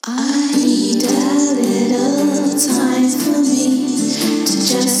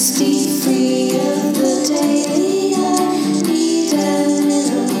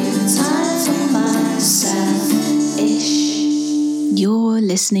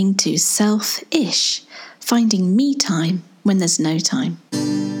listening to Self-ish, finding me time when there's no time.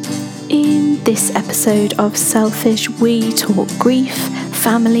 In this episode of Self-ish, we talk grief,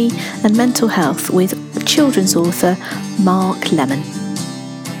 family and mental health with children's author Mark Lemon.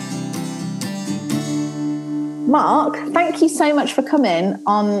 Mark, thank you so much for coming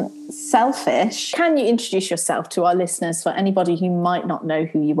on Self-ish. Can you introduce yourself to our listeners, for anybody who might not know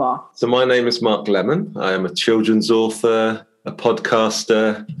who you are? So my name is Mark Lemon. I am a children's author, a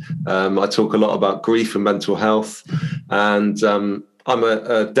podcaster. I talk a lot about grief and mental health, and I'm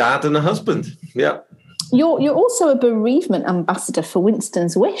a dad and a husband. Yeah. You're also a bereavement ambassador for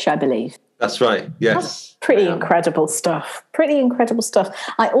Winston's Wish, I believe. That's right. Yes. That's pretty incredible stuff. Pretty incredible stuff.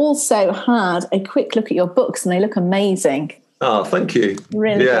 I also had a quick look at your books, and they look amazing. Oh, thank you.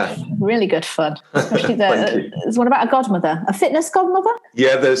 Really good fun. Especially there's one about a godmother, a fitness godmother.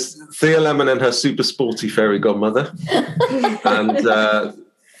 Yeah, there's Thea Lemon and her super sporty fairy godmother, and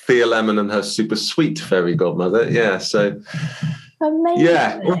Thea Lemon and her super sweet fairy godmother. Yeah, so amazing.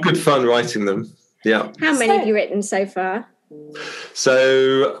 Yeah, all good fun writing them. Yeah. How many have you written so far?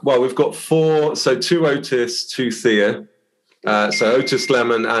 So, well, we've got 4. So 2 Otis, 2 Thea. So Otis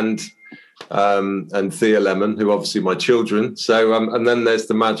Lemon and Thea Lemon, who are obviously my children. So, and then there's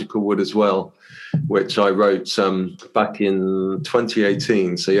The Magical Wood as well, which I wrote back in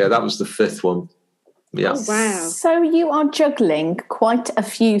 2018. So yeah, that was the 5th one. Yeah. Oh, wow. So you are juggling quite a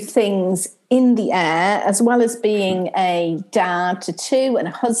few things in the air, as well as being a dad to 2 and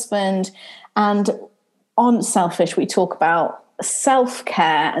a husband. And on Self-ish, we talk about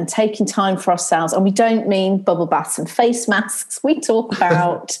self-care and taking time for ourselves. And we don't mean bubble baths and face masks. We talk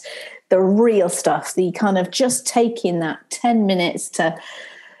about the real stuff, the kind of just taking that 10 minutes to,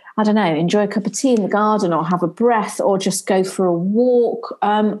 I don't know, enjoy a cup of tea in the garden or have a breath or just go for a walk.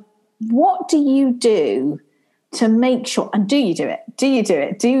 What do you do to make sure, and do you do it? Do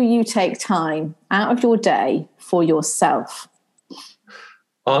you take time out of your day for yourself?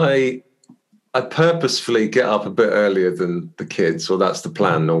 I purposefully get up a bit earlier than the kids, or that's the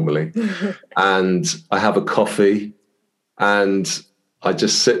plan normally. And I have a coffee and I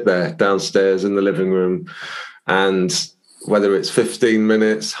just sit there downstairs in the living room, and whether it's 15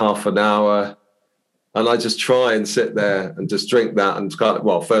 minutes, half an hour, and I just try and sit there and just drink that and kind of,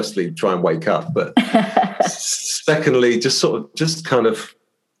 well, firstly, try and wake up. But secondly, just kind of,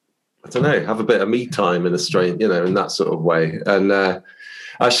 I don't know, have a bit of me time in a strange, in that sort of way. And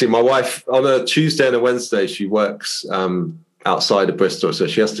actually, my wife, on a Tuesday and a Wednesday, she works outside of Bristol, so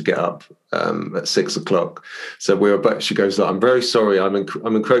she has to get up at 6 o'clock. So we were back. She goes, "I'm very sorry, I'm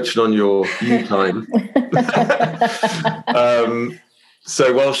encroaching on your you time."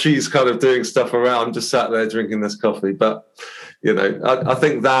 So while she's kind of doing stuff around, I'm just sat there drinking this coffee. But I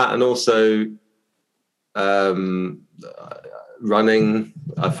think that, and also running,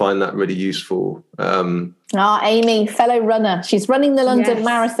 I find that really useful. Amy, fellow runner, she's running the London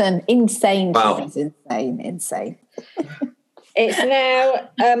Marathon. Insane. Wow. Insane. It's now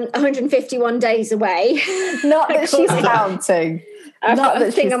 151 days away. Not that she's counting. I've got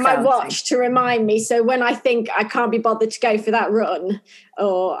a thing on my watch to remind me. So when I think I can't be bothered to go for that run,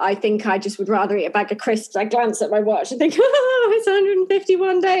 or I think I just would rather eat a bag of crisps, I glance at my watch and think, oh, it's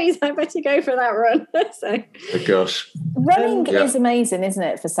 151 days. I better go for that run. So, oh, gosh. Running is amazing, isn't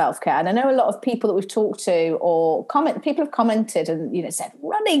it, for self-care? And I know a lot of people that we've talked to or people have commented and said,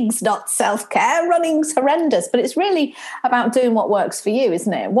 running's not self-care, running's horrendous. But it's really about doing what works for you,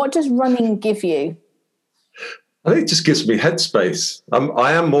 isn't it? What does running give you? I think it just gives me headspace.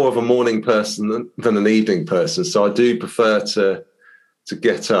 I am more of a morning person than an evening person, so I do prefer to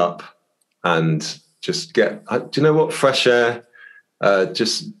get up and just get. Do you know what? Fresh air,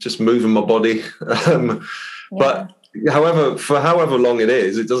 just moving my body. But however long it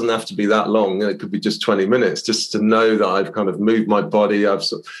is, it doesn't have to be that long. It could be just 20 minutes, just to know that I've kind of moved my body.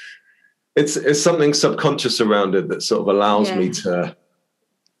 It's something subconscious around it that sort of allows me to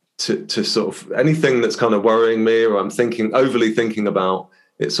sort of anything that's kind of worrying me or I'm overly thinking about,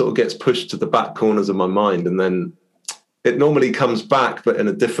 it sort of gets pushed to the back corners of my mind, and then it normally comes back, but in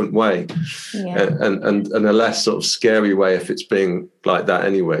a different way, and a less sort of scary way if it's being like that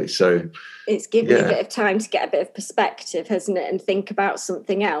anyway. So it's given me a bit of time to get a bit of perspective, hasn't it, and think about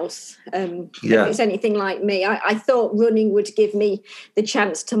something else. If it's anything like me, I thought running would give me the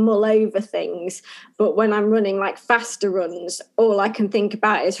chance to mull over things, but when I'm running like faster runs, all I can think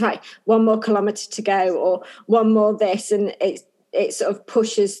about is, right, 1 more kilometre to go, or 1 more this, and it sort of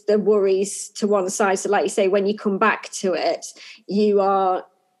pushes the worries to one side. So like you say, when you come back to it,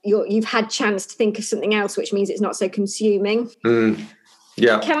 you've had chance to think of something else, which means it's not so consuming.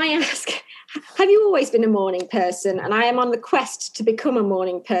 Yeah. Can I ask, Have you always been a morning person? And I am on the quest to become a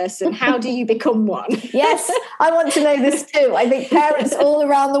morning person. How do you become one? Yes, I want to know this too. I think parents all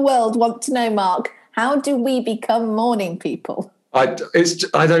around the world want to know, Mark, how do we become morning people? I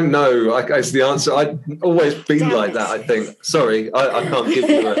don't know. It's the answer. I've always been like that, I think. Sorry, I can't give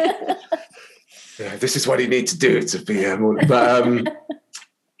you this is what you need to do to be a morning. But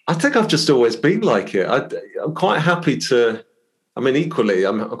I think I've just always been like it. I'm quite happy to... equally,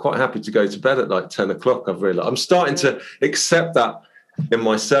 I'm quite happy to go to bed at like 10 o'clock. I've realized I'm starting to accept that in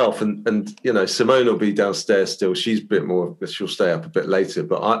myself. And Simone will be downstairs still. She's a bit more, she'll stay up a bit later.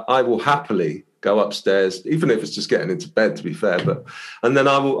 But I will happily go upstairs, even if it's just getting into bed, to be fair. And then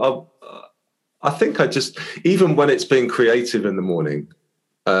I think I just, even when it's being creative in the morning,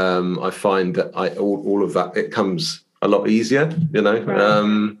 I find that all of that, it comes a lot easier,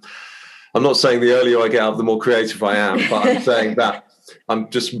 Right. I'm not saying the earlier I get up, the more creative I am, but I'm saying that I'm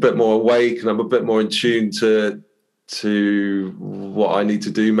just a bit more awake and I'm a bit more in tune to what I need to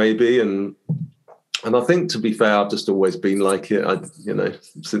do, maybe. And I think, to be fair, I've just always been like it.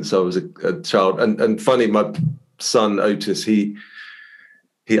 Since I was a child. And funny, my son Otis, he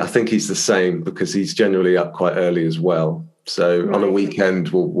I think he's the same, because he's generally up quite early as well. So right. On a weekend,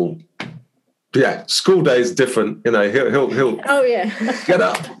 we'll school day is different. He'll oh yeah get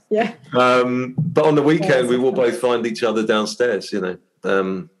up. Yeah. But on the weekend, we will both find each other downstairs.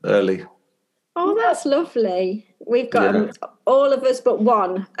 Early. Oh, that's lovely. We've got all of us but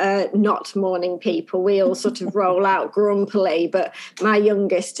one not morning people. We all sort of roll out grumpily, but my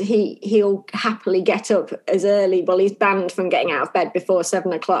youngest, he'll happily get up as early. Well, he's banned from getting out of bed before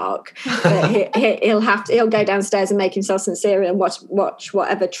 7 o'clock. But he'll go downstairs and make himself some cereal and watch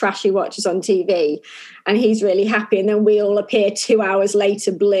whatever trash he watches on TV, and he's really happy. And then we all appear 2 hours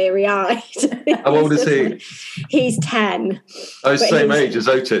later, bleary-eyed. How old is he? He's 10. Oh, same age as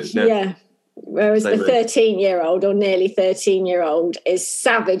Otis. Yeah. Whereas the 13-year-old or nearly 13-year-old is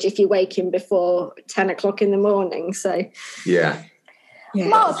savage if you wake him before 10 o'clock in the morning. So yeah.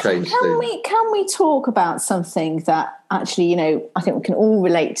 Mark, can we talk about something that actually, I think we can all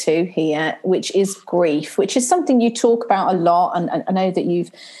relate to here, which is grief, which is something you talk about a lot. And I know that you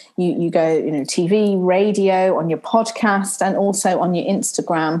go, TV, radio, on your podcast, and also on your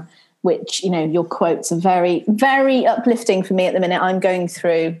Instagram, which, your quotes are very, very uplifting for me at the minute. I'm going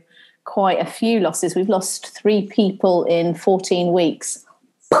through quite a few losses. We've lost 3 people in 14 weeks.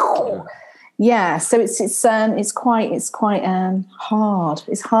 Yeah, so it's quite hard.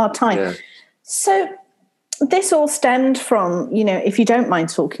 It's a hard time. Yeah. So this all stemmed from, if you don't mind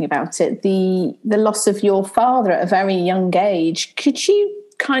talking about it, the loss of your father at a very young age. Could you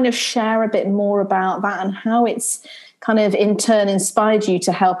kind of share a bit more about that and how it's kind of in turn inspired you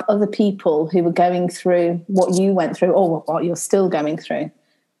to help other people who were going through what you went through or what you're still going through?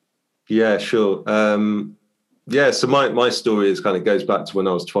 Yeah, sure. So my story goes back to when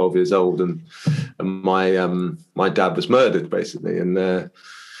I was 12 years old, and my dad was murdered, basically. And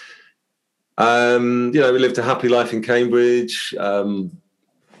we lived a happy life in Cambridge.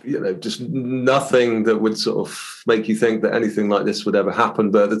 Just nothing that would sort of make you think that anything like this would ever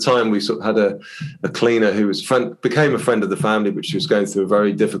happen. But at the time, we sort of had a cleaner who became a friend of the family, but she was going through a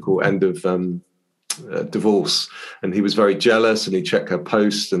very difficult end of divorce, and he was very jealous, and he checked her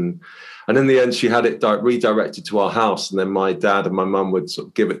post, and in the end she had it redirected to our house, and then my dad and my mum would sort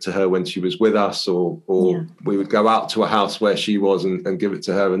of give it to her when she was with us, or we would go out to a house where she was and give it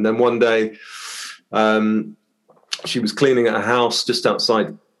to her. And then one day she was cleaning at a house just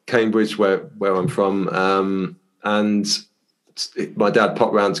outside Cambridge where I'm from, and my dad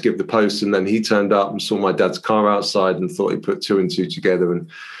popped round to give the post, and then he turned up and saw my dad's car outside and thought he put 2 and 2 together, and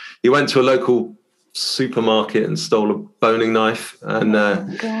he went to a local supermarket and stole a boning knife, and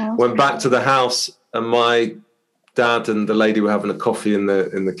went back to the house, and my dad and the lady were having a coffee in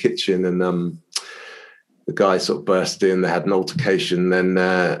the kitchen, and the guy sort of burst in. They had an altercation. Then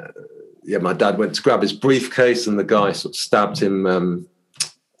my dad went to grab his briefcase, and the guy sort of stabbed him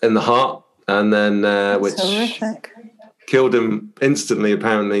in the heart, and then which horrific. Killed him instantly,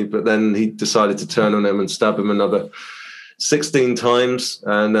 apparently. But then he decided to turn on him and stab him another 16 times,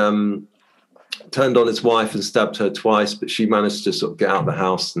 and turned on his wife and stabbed her twice, but she managed to sort of get out of the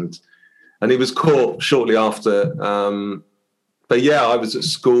house, and he was caught shortly after. But yeah, I was at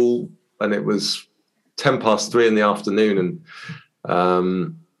school, and it was 3:10 in the afternoon,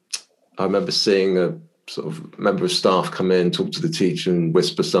 and I remember seeing a sort of member of staff come in, talk to the teacher and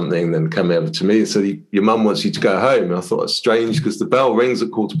whisper something, then come over to me and said, "Your mum wants you to go home." And I thought it's strange because the bell rings at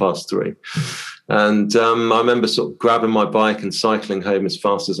 3:15. And I remember sort of grabbing my bike and cycling home as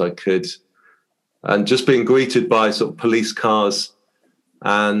fast as I could, and just being greeted by sort of police cars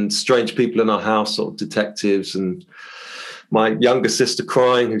and strange people in our house, sort of detectives, and my younger sister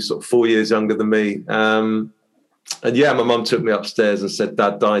crying, who's sort of 4 years younger than me. And yeah, my mum took me upstairs and said,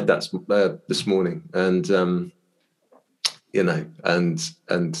 Dad died this morning. And, you know,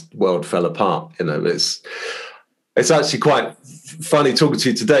 and world fell apart. You know, it's actually quite funny talking to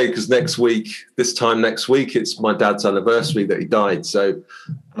you today, because this time next week, it's my dad's anniversary that he died. So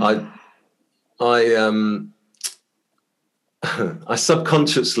I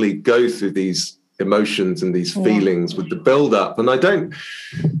subconsciously go through these emotions and these feelings with the build up, and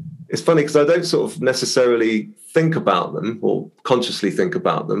it's funny because I don't sort of necessarily think about them or consciously think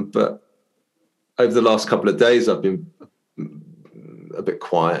about them, but over the last couple of days I've been a bit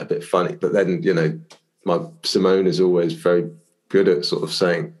quiet, a bit funny, but then, you know, my Simone is always very good at sort of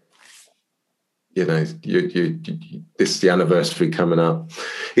saying, you know, you this is the anniversary coming up.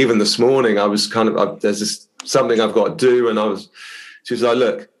 Even this morning I was there's something I've got to do, and she was like,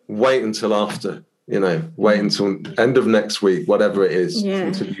 look, wait until after, you know, wait until end of next week, whatever it is,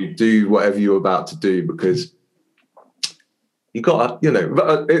 until you do whatever you're about to do, because you got, you know,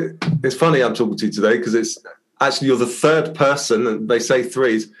 it's funny I'm talking to you today, because it's actually, you're the third person, and they say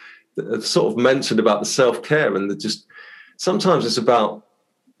threes, that have sort of mentioned about the self-care, and just sometimes it's about,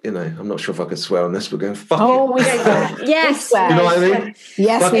 you know, I'm not sure if I could swear on this, but going, fuck it. We don't swear. Yes. Swear. You know what I mean?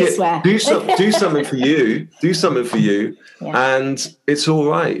 Yes, fuck we it. swear. Do something for you. Do something for you. Yeah. And it's all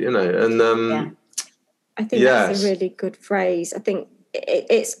right, you know. And I think that's a really good phrase. I think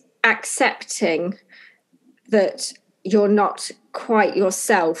it's accepting that you're not quite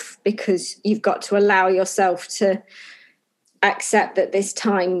yourself, because you've got to allow yourself to accept that this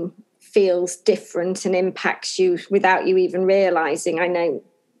time feels different and impacts you without you even realizing. I know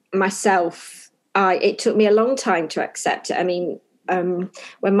myself, it took me a long time to accept it. I mean,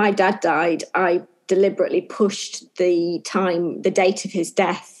 when my dad died, I deliberately pushed the date of his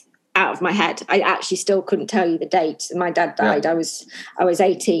death out of my head. I actually still couldn't tell you the date. My dad died. I was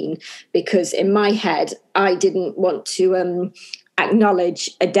 18, because in my head I didn't want to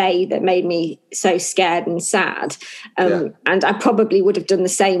acknowledge a day that made me so scared and sad. And I probably would have done the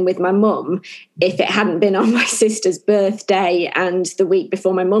same with my mum if it hadn't been on my sister's birthday and the week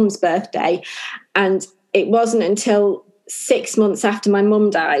before my mum's birthday. And it wasn't until 6 months after my mum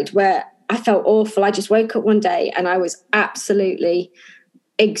died where I felt awful. I just woke up one day and I was absolutely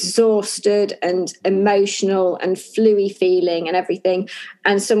exhausted and emotional and fluey feeling and everything,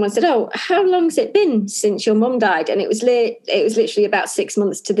 and someone said, "Oh, how long's it been since your mum died?" And it was literally about 6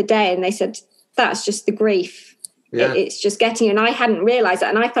 months to the day, and they said, "That's just the grief. It's just getting you." And I hadn't realized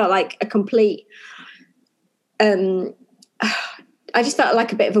that, and I felt like a complete I just felt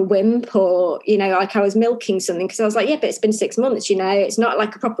like a bit of a wimp, or, you know, like I was milking something, because I was like, yeah, but it's been 6 months, you know, it's not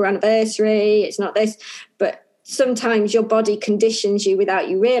like a proper anniversary, it's not this. But sometimes your body conditions you without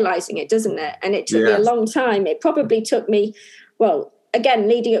you realizing it, doesn't it? And it took me a long time. It probably took me, well, again,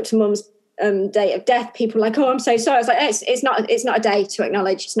 leading up to Mum's date of death, people were like, "Oh, I'm so sorry." I was like, it's not a day to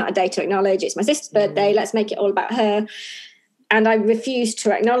acknowledge. It's not a day to acknowledge. It's my sister's birthday. Let's make it all about her. And I refused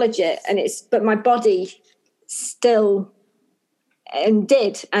to acknowledge it. But my body still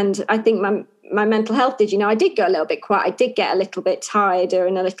did. And I think my mental health did. You know, I did go a little bit quiet. I did get a little bit tireder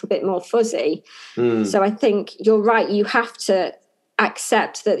and a little bit more fuzzy. So I think you're right. You have to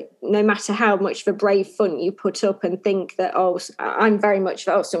accept that no matter how much of a brave front you put up and think that, oh, I'm very much,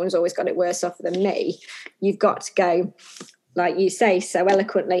 someone's always got it worse off than me. You've got to go, like you say so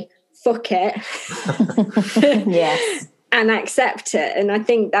eloquently, fuck it. Yes. And accept it. And I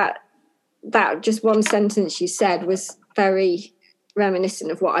think that just one sentence you said was very reminiscent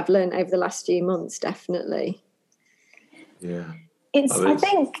of what I've learned over the last few months, definitely. Yeah. I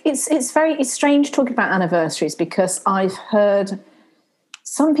think it's strange talking about anniversaries, because I've heard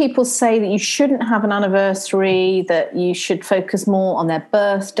some people say that you shouldn't have an anniversary, that you should focus more on their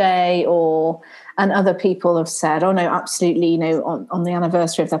birthday, and other people have said, oh no, absolutely, you know, on the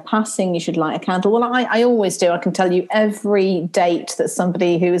anniversary of their passing, you should light a candle. Well, I always do. I can tell you every date that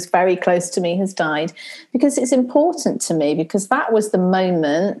somebody who is very close to me has died, because it's important to me, because that was the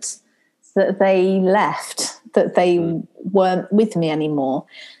moment that they left, that they weren't with me anymore.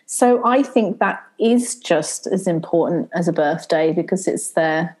 So I think that is just as important as a birthday, because it's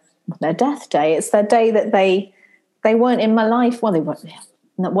their death day. It's their day that they weren't in my life. Well, they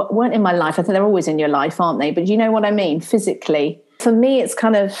weren't in my life. I think they're always in your life, aren't they? But you know what I mean? Physically. For me, it's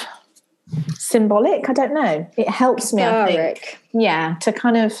kind of symbolic. I don't know. It helps me, I think. Yeah, to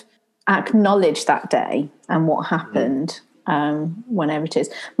kind of acknowledge that day and what happened. Whenever it is.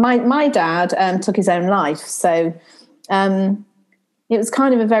 My dad took his own life. So, it was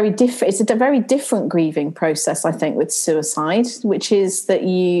kind of a very different, it's a very different grieving process, I think, with suicide, which is that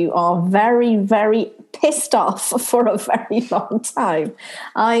you are very, very pissed off for a very long time.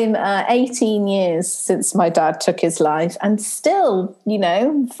 I'm 18 years since my dad took his life and still,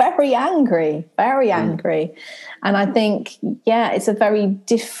 very angry. And I think, it's a very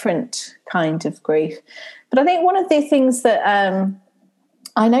different kind of grief. But I think one of the things that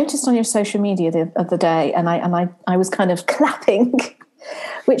I noticed on your social media the other day, and I was kind of clapping,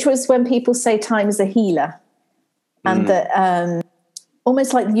 which was when people say time is a healer, and that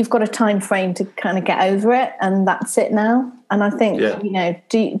almost like you've got a time frame to kind of get over it, and that's it now. And I think,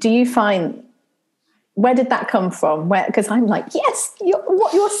 do you find, where did that come from? Because I'm like, yes,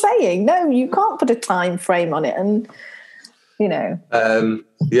 what you're saying. No, you can't put a time frame on it, and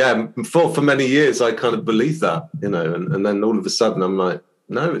for many years I kind of believed that, and then all of a sudden I'm like,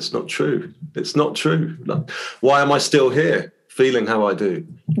 no, it's not true. It's not true. Like, why am I still here feeling how I do?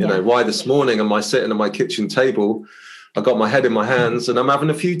 Why this morning am I sitting at my kitchen table, I got my head in my hands and I'm having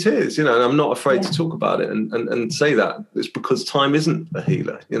a few tears, and I'm not afraid to talk about it and say that. It's because time isn't a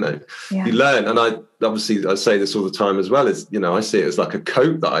healer, You learn. And I say this all the time as well, is, I see it as like a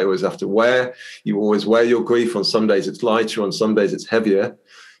coat that I always have to wear. You always wear your grief. On some days it's lighter, on some days it's heavier.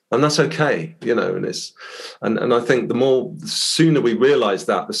 And that's okay, and I think the sooner we realize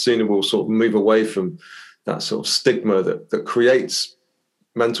that, the sooner we'll sort of move away from that sort of stigma that creates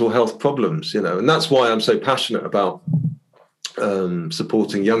mental health problems, and that's why I'm so passionate about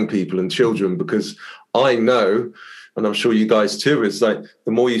supporting young people and children, because I know, and I'm sure you guys too, is like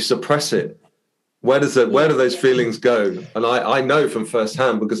the more you suppress it, where do those feelings go? And I know from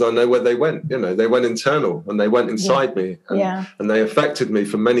firsthand, because I know where they went. They went internal and they went inside me, and they affected me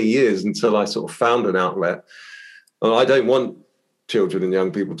for many years until I sort of found an outlet. And I don't want children and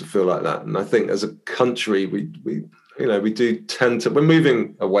young people to feel like that. And I think as a country, we do tend to, we're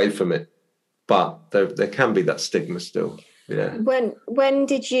moving away from it, but there can be that stigma still. Yeah. When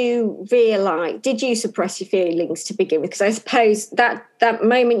did you realise, did you suppress your feelings to begin with? Because I suppose that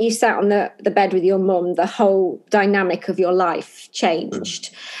moment you sat on the bed with your mum, the whole dynamic of your life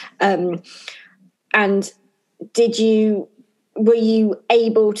changed. And were you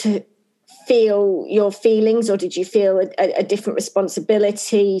able to feel your feelings, or did you feel a different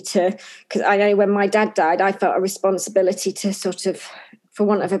responsibility to, because I know when my dad died, I felt a responsibility to sort of, for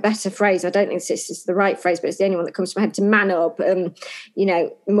want of a better phrase, I don't think this is the right phrase, but it's the only one that comes to my head, to man up.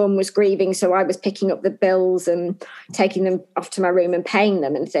 Mum was grieving, so I was picking up the bills and taking them off to my room and paying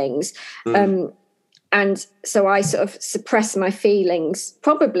them and things. And so I sort of suppressed my feelings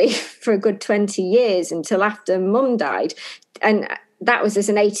probably for a good 20 years until after Mum died. And that was as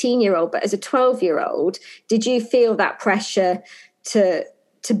an 18-year-old, but as a 12-year-old, did you feel that pressure to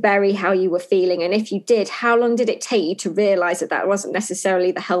bury how you were feeling? And if you did, how long did it take you to realise that wasn't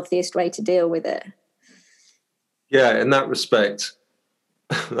necessarily the healthiest way to deal with it? Yeah, in that respect,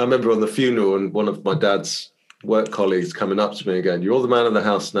 I remember on the funeral and one of my dad's work colleagues coming up to me and going, "You're the man of the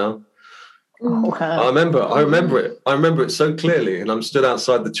house now." Oh, wow. I remember it. I remember it so clearly. And I'm stood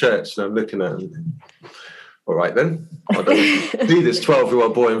outside the church and I'm looking at him. All right, then. I don't see this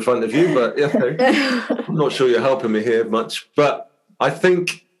 12-year-old boy in front of you, but I'm not sure you're helping me here much. But I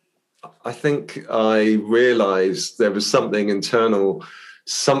think I realized there was something internal,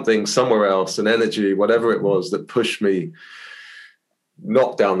 something somewhere else, an energy, whatever it was, that pushed me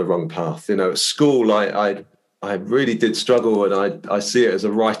not down the wrong path. At school, I really did struggle, and I see it as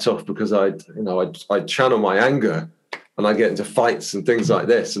a write-off, because I channel my anger and I get into fights and things like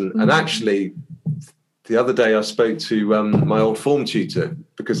this. And actually, the other day I spoke to my old form tutor,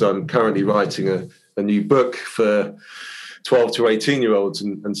 because I'm currently writing a new book for 12 to 18-year-olds.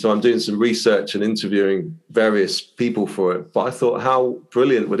 And so I'm doing some research and interviewing various people for it. But I thought, how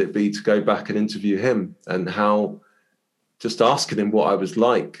brilliant would it be to go back and interview him, and just asking him what I was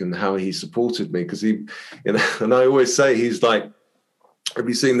like and how he supported me. Because he, and I always say, he's like, have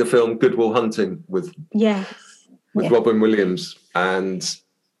you seen the film Good Will Hunting with Robin Williams? And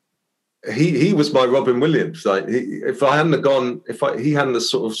he was my Robin Williams. Like, he hadn't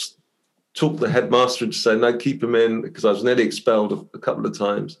sort of talked the headmaster and say, no, keep him in, because I was nearly expelled a couple of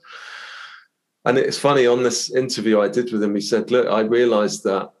times. And it's funny, on this interview I did with him, he said, look, I realized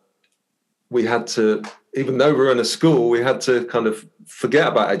that we had to, even though we're in a school, we had to kind of forget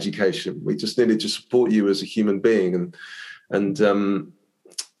about education. We just needed to support you as a human being. And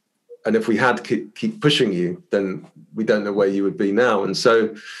if we had keep pushing you, then we don't know where you would be now. And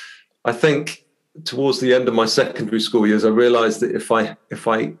so I think towards the end of my secondary school years, I realized that if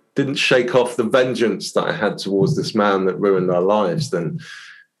I didn't shake off the vengeance that I had towards this man that ruined our lives, then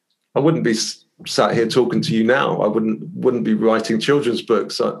I wouldn't be sat here talking to you now. I wouldn't be writing children's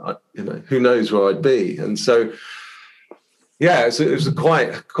books. Who knows where I'd be. And so, yeah, it was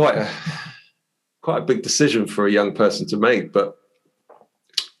quite a big decision for a young person to make. But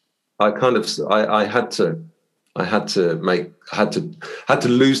I had to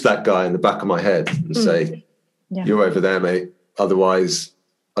lose that guy in the back of my head and say, you're over there, mate. Otherwise,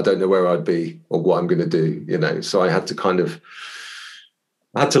 I don't know where I'd be or what I'm going to do. So I had to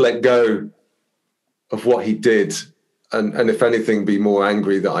let go of what he did, and if anything, be more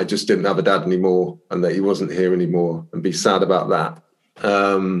angry that I just didn't have a dad anymore and that he wasn't here anymore, and be sad about that.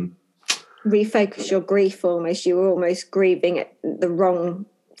 Refocus your grief almost. You were almost grieving at the wrong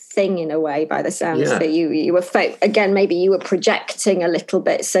thing in a way, by the sounds of it. You were again, maybe you were projecting a little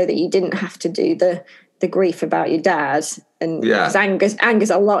bit so that you didn't have to do the grief about your dad. And anger's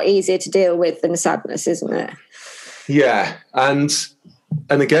a lot easier to deal with than sadness, isn't it? Yeah, and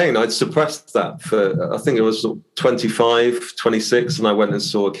again, I'd suppressed that for, I think it was 25, 26, and I went and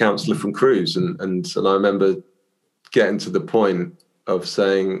saw a counsellor from Cruise, and I remember getting to the point of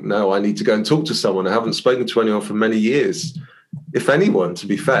saying, no, I need to go and talk to someone. I haven't spoken to anyone for many years, if anyone, to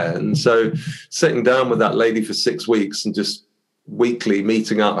be fair. And so sitting down with that lady for 6 weeks and just weekly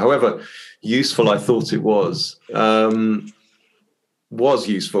meeting up, however useful I thought it was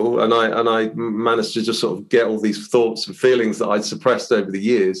useful, and I managed to just sort of get all these thoughts and feelings that I'd suppressed over the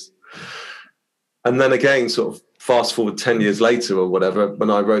years. And then again, sort of fast forward 10 years later or whatever,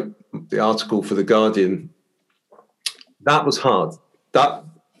 when I wrote the article for The Guardian, that was hard. That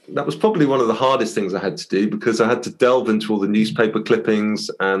was probably one of the hardest things I had to do, because I had to delve into all the newspaper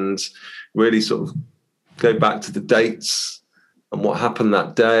clippings and really sort of go back to the dates and what happened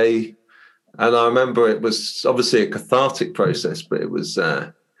that day. And I remember it was obviously a cathartic process, but it was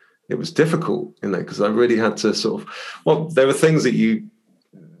difficult, because I really had to sort of, there were things that you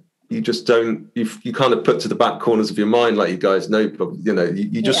just don't, you kind of put to the back corners of your mind, like you guys know,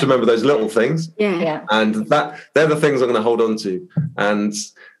 you just remember those little things. Yeah. And they're the things I'm going to hold on to.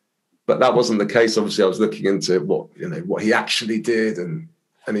 But that wasn't the case. Obviously, I was looking into what he actually did. And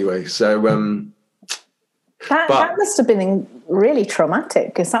anyway, so, that must have been really traumatic,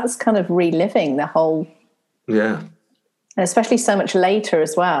 because that's kind of reliving the whole. Yeah. And especially so much later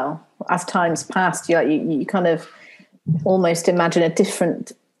as well, as time's passed, you kind of almost imagine a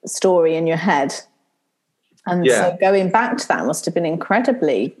different story in your head. And so going back to that must have been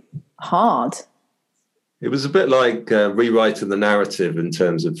incredibly hard. It was a bit like rewriting the narrative in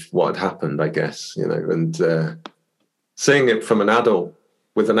terms of what had happened, I guess, and seeing it from an adult,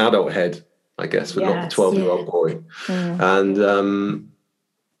 with an adult head, I guess, but not the 12-year-old boy. And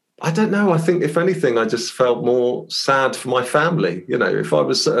I don't know. I think, if anything, I just felt more sad for my family. If I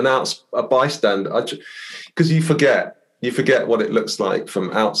was a bystander, because you forget what it looks like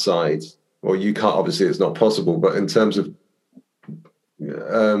from outside. Well, you can't, obviously it's not possible, but in terms of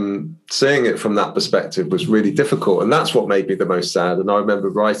seeing it from that perspective was really difficult. And that's what made me the most sad. And I remember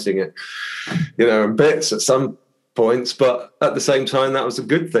writing it, in bits at some points, but at the same time, that was a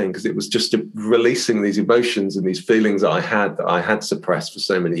good thing, because it was just releasing these emotions and these feelings that I had suppressed for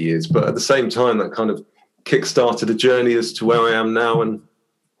so many years. But at the same time, that kind of kick-started a journey as to where I am now, and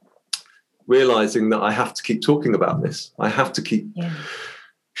realizing that I have to keep talking about this. I have to keep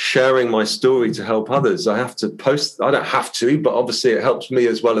sharing my story to help others. I have to post. I don't have to, but obviously it helps me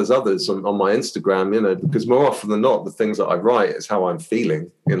as well as others on my Instagram, because more often than not, the things that I write is how I'm feeling,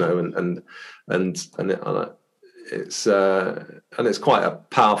 it's quite a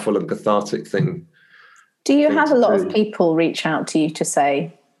powerful and cathartic thing. Do you have a lot of people reach out to you to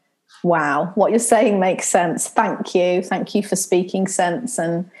say, wow, what you're saying makes sense, thank you for speaking sense?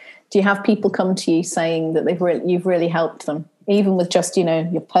 And do you have people come to you saying that you've really helped them, even with just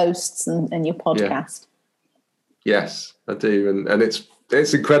your posts and your podcast? Yes, I do. And it's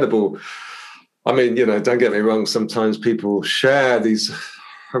incredible. I mean, don't get me wrong, sometimes people share these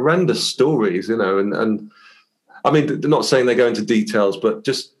horrendous stories, and I mean, they're not saying they go into details, but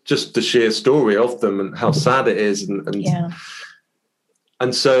just the sheer story of them and how sad it is.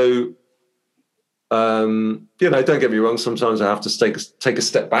 And so, don't get me wrong, sometimes I have to take a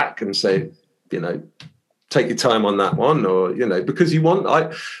step back and say, take your time on that one, or, because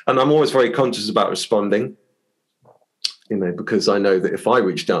I'm always very conscious about responding, because I know that if I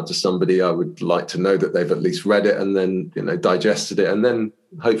reached out to somebody, I would like to know that they've at least read it and then, digested it and then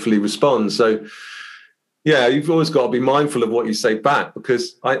hopefully respond. So, yeah, you've always got to be mindful of what you say back,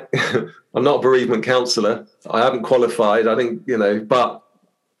 because I'm not a bereavement counsellor. I haven't qualified. I think, but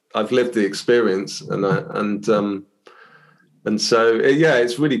I've lived the experience, and so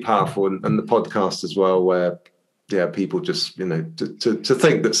it's really powerful. And the podcast as well, where people just, to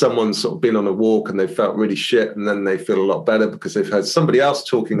think that someone's sort of been on a walk and they felt really shit, and then they feel a lot better because they've heard somebody else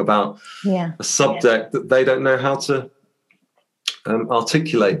talking about a subject that they don't know how to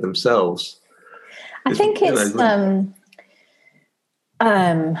articulate themselves. I think it's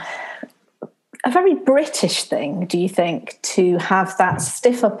a very British thing, do you think, to have that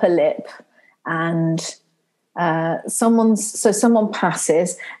stiff upper lip and someone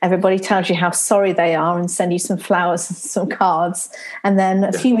passes, everybody tells you how sorry they are and send you some flowers and some cards, and then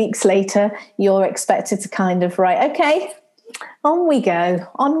a few weeks later you're expected to kind of write, okay, on we go,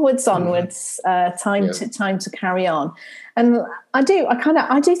 onwards, time to carry on. And I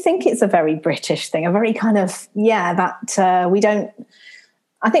do think it's a very British thing, a very kind of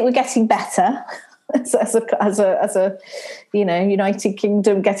I think we're getting better as a United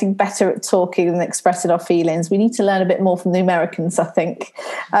Kingdom, getting better at talking and expressing our feelings. We need to learn a bit more from the Americans, I think.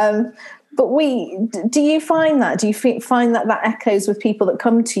 But do you find that? Do you find that echoes with people that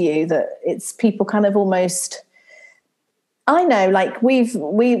come to you, that it's people kind of almost? I know, like I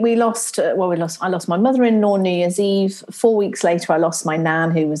lost my mother-in-law New Year's Eve. 4 weeks later, I lost my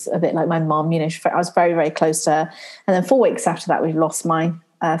nan, who was a bit like my mum. I was very, very close to her. And then 4 weeks after that, we've lost my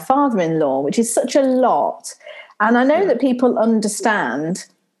father-in-law, which is such a lot. And I know that people understand,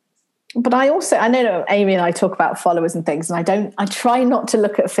 but I know that Amy and I talk about followers and things, and I try not to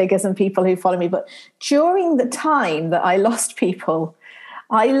look at figures and people who follow me, but during the time that I lost people,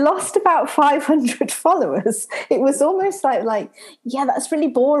 I lost about 500 followers. It was almost like, that's really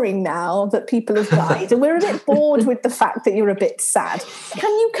boring now that people have died. And we're a bit bored with the fact that you're a bit sad.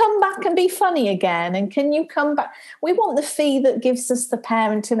 Can you come back and be funny again? And can you come back? We want the fee that gives us the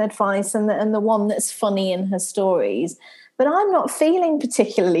parenting advice and the one that's funny in her stories. But I'm not feeling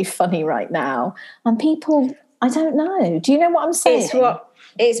particularly funny right now. And people, I don't know. Do you know what I'm saying?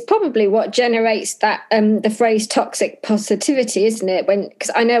 It's probably what generates that the phrase toxic positivity, isn't it? Because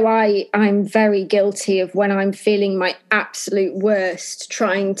I know I'm very guilty of when I'm feeling my absolute worst,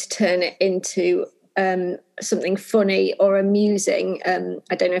 trying to turn it into something funny or amusing.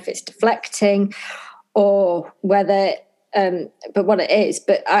 I don't know if it's deflecting or whether, but what it is.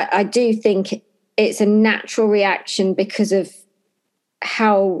 But I do think it's a natural reaction because of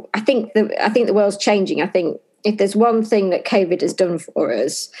how I think the world's changing. I think if there's one thing that COVID has done for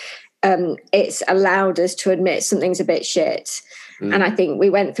us, it's allowed us to admit something's a bit shit. And I think we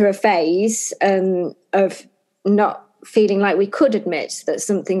went through a phase of not feeling like we could admit that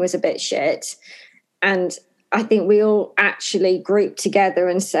something was a bit shit. And I think we all actually grouped together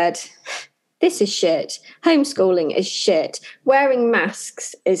and said, this is shit. Homeschooling is shit. Wearing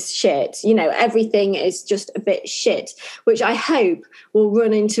masks is shit. Everything is just a bit shit, which I hope will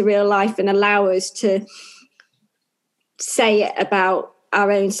run into real life and allow us to say it about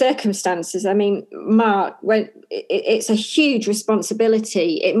our own circumstances. I mean, Mark, when it's a huge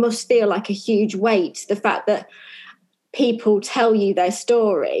responsibility, it must feel like a huge weight, the fact that people tell you their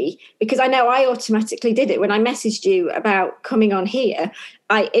story, because I know I automatically did it. When I messaged you about coming on here,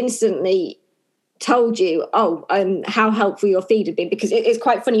 I instantly told you, how helpful your feed had been, because it's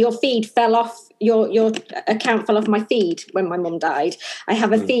quite funny. Your feed fell off, your account fell off my feed when my mum died. I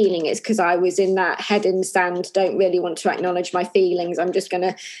have a feeling it's because I was in that head in the sand, don't really want to acknowledge my feelings. I'm just going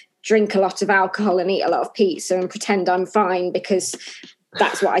to drink a lot of alcohol and eat a lot of pizza and pretend I'm fine because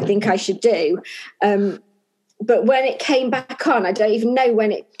that's what I think I should do. But when it came back on, I don't even know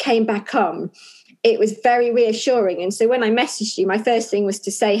when it came back on, it was very reassuring. And so when I messaged you, my first thing was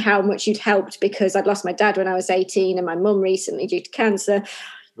to say how much you'd helped, because I'd lost my dad when I was 18 and my mum recently due to cancer.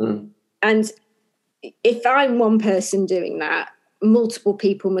 And if I'm one person doing that, multiple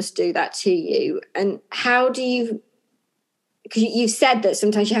people must do that to you. And how do you, because you said that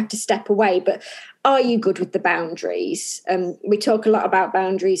sometimes you have to step away, but are you good with the boundaries? We talk a lot about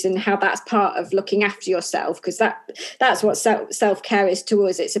boundaries and how that's part of looking after yourself, because that's what self-care is to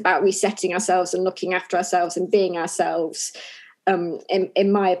us. It's about resetting ourselves and looking after ourselves and being ourselves,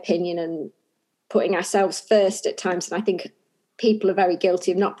 in my opinion, and putting ourselves first at times. And I think people are very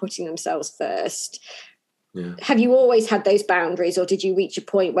guilty of not putting themselves first. Yeah. Have you always had those boundaries, or did you reach a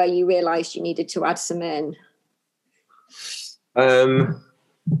point where you realised you needed to add some in?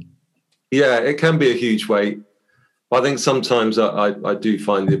 Yeah, it can be a huge weight. I think sometimes I do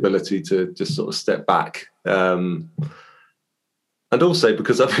find the ability to just sort of step back. And also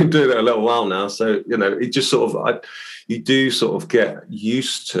because I've been doing it a little while now. So, it just sort of, you do sort of get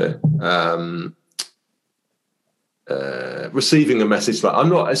used to receiving a message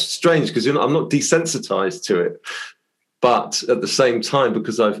like, it's strange because I'm not desensitized to it. But at the same time,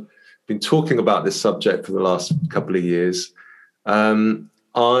 because I've been talking about this subject for the last couple of years,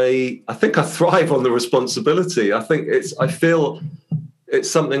 I think I thrive on the responsibility. I feel it's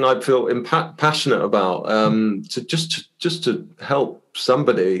something I feel passionate about, to just to help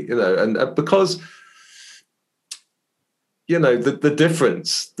somebody, and because, the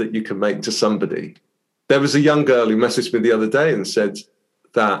difference that you can make to somebody. There was a young girl who messaged me the other day and said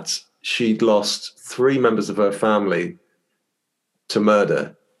that she'd lost 3 members of her family to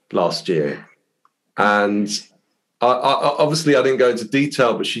murder last year. And I obviously I didn't go into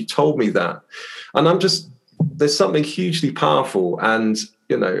detail, but she told me that. And there's something hugely powerful. And,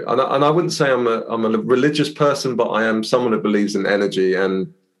 and I wouldn't say I'm a religious person, but I am someone who believes in energy,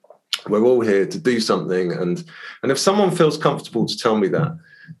 and we're all here to do something. And if someone feels comfortable to tell me that,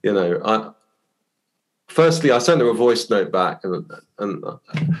 firstly, I sent her a voice note back, and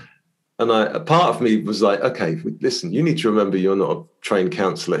a part of me was like, okay, listen, you need to remember you're not a trained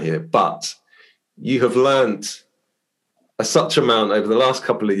counsellor here, but you have learned such amount over the last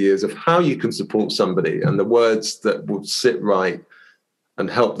couple of years of how you can support somebody and the words that will sit right and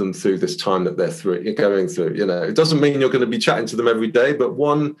help them through this time that you're going through. It doesn't mean you're going to be chatting to them every day, but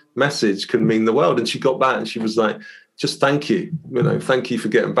one message can mean the world. And she got back and she was like, just thank you. Thank you for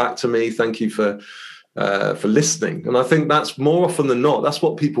getting back to me. Thank you for listening. And I think that's more often than not, that's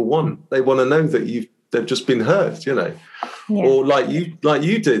what people want. They want to know that they've just been heard, or like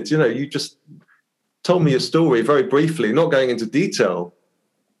you did, you just told me a story very briefly, not going into detail,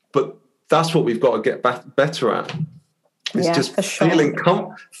 but that's what we've got to get better at. It's just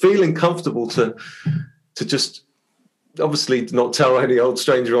feeling comfortable to just obviously not tell any old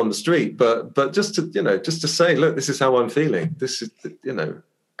stranger on the street, but just to say, look, this is how I'm feeling. This is,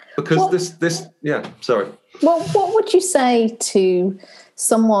 because sorry. Well, what would you say to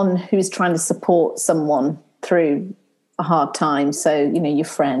someone who's trying to support someone through a hard time? So, your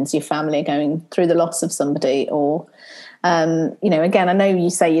friends, your family are going through the loss of somebody, or, again, I know you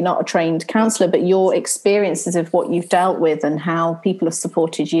say you're not a trained counsellor, but your experiences of what you've dealt with and how people have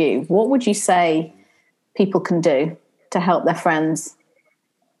supported you, what would you say people can do to help their friends?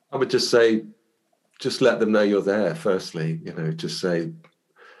 I would just say, just let them know you're there, firstly, just say,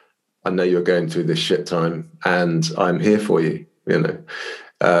 I know you're going through this shit time and I'm here for you,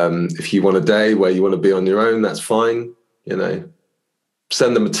 if you want a day where you want to be on your own, that's fine.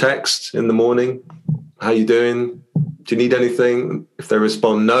 Send them a text in the morning. How you doing? Do you need anything? If they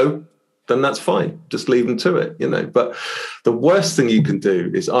respond no, then that's fine. Just leave them to it, But the worst thing you can do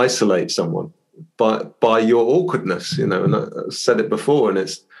is isolate someone by your awkwardness, and I said it before, and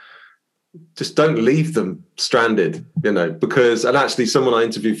it's just don't leave them stranded, because, and actually someone I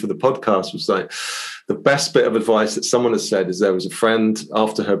interviewed for the podcast was like, the best bit of advice that someone has said is there was a friend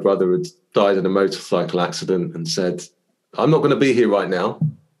after her brother had died in a motorcycle accident and said, I'm not going to be here right now,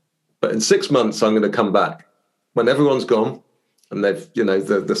 but in 6 months I'm going to come back when everyone's gone and they've,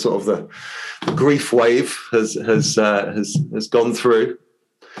 the sort of the grief wave has gone through.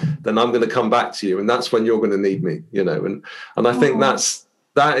 Then I'm going to come back to you, and that's when you're going to need me, And I think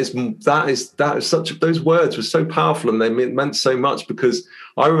that is such, those words were so powerful and they meant so much, because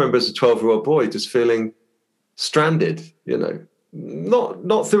I remember as a 12-year-old boy just feeling stranded,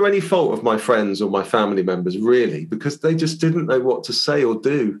 not through any fault of my friends or my family members, really, because they just didn't know what to say or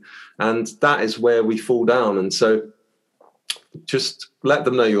do. And that is where we fall down. And so just let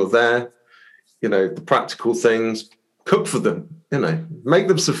them know you're there, the practical things, cook for them, make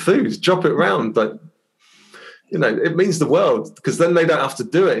them some food, drop it around, but it means the world, because then they don't have to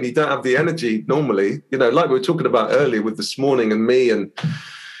do it and you don't have the energy normally, like we were talking about earlier with This Morning and me. And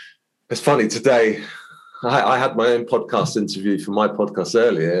it's funny, today I had my own podcast interview for my podcast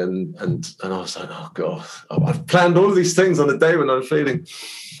earlier, and I was like, oh God, I've planned all of these things on a day when I'm feeling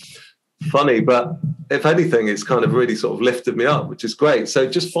funny, but if anything, it's kind of really sort of lifted me up, which is great. So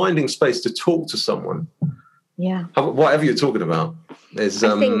just finding space to talk to someone, whatever you're talking about, is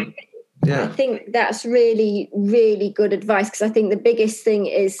I think that's really, really good advice, because I think the biggest thing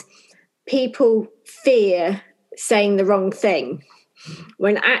is people fear saying the wrong thing,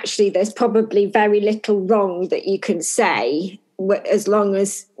 when actually there's probably very little wrong that you can say, as long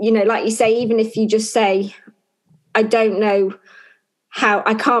as, like you say, even if you just say, I don't know how,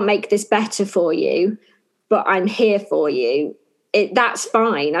 I can't make this better for you, but I'm here for you. That's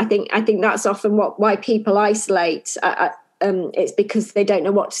fine. I think that's often why people isolate. It's because they don't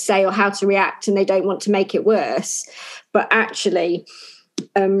know what to say or how to react, and they don't want to make it worse. But actually,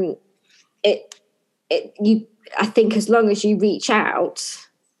 I think as long as you reach out,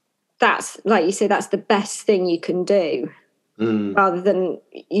 that's, like you say, that's the best thing you can do, rather than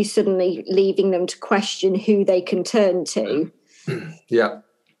you suddenly leaving them to question who they can turn to. Yeah.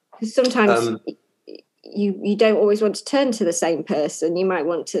 Sometimes you don't always want to turn to the same person. You might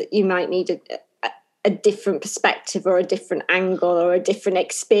need a different perspective or a different angle or a different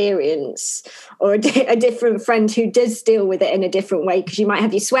experience or a different friend who does deal with it in a different way, because you might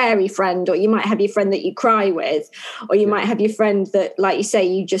have your sweary friend, or you might have your friend that you cry with, or you might have your friend that, like you say,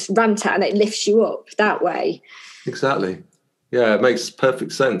 you just rant at and it lifts you up that way. Exactly. Yeah, it makes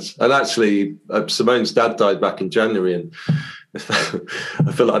perfect sense. And actually, Simone's dad died back in January, and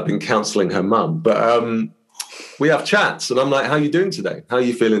I feel like I've been counselling her mum. But we have chats, and I'm like, how are you doing today? How are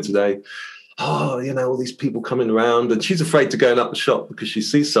you feeling today? Oh, all these people coming around. And she's afraid to go up the shop because she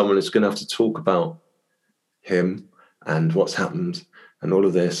sees someone who's going to have to talk about him and what's happened and all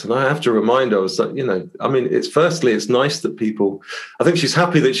of this. And I have to remind her, I was like, it's nice that people, I think she's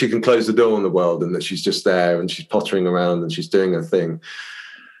happy that she can close the door on the world and that she's just there and she's pottering around and she's doing her thing.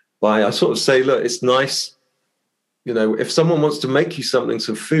 But I sort of say, look, it's nice, if someone wants to make you something,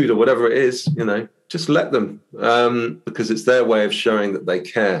 some food or whatever it is, just let them, because it's their way of showing that they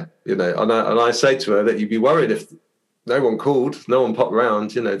care, And I say to her that you'd be worried if no one called, no one popped around,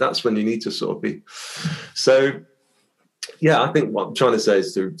 that's when you need to sort of be. So, yeah, I think what I'm trying to say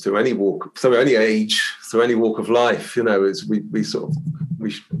is through any walk, through any age, through any walk of life, is we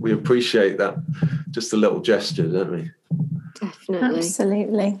appreciate that, just a little gesture, don't we? Definitely.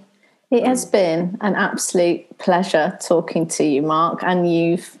 Absolutely. It has been an absolute pleasure talking to you, Mark, and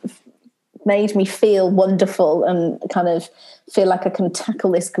you've made me feel wonderful and kind of feel like I can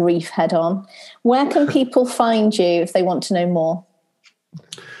tackle this grief head on. Where can people find you if they want to know more?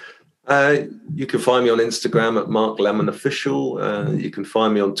 You can find me on Instagram at Mark Lemon Official. You can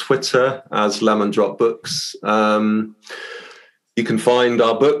find me on Twitter as Lemon Drop Books. You can find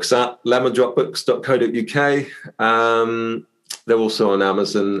our books at lemondropbooks.co.uk. They're also on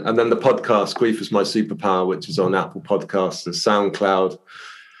Amazon. And then the podcast, Grief is My Superpower, which is on Apple Podcasts and SoundCloud.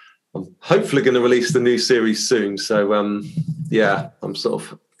 I'm hopefully going to release the new series soon. So, I'm sort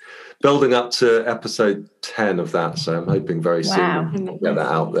of building up to episode 10 of that. So I'm hoping very soon to get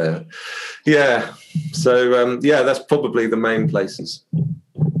that out there. Yeah. So, that's probably the main places.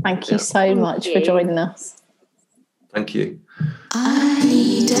 Thank you so much for joining us. Thank you. I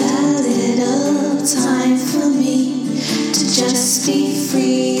need a little time for me to just be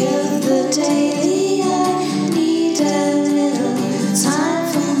free of the day.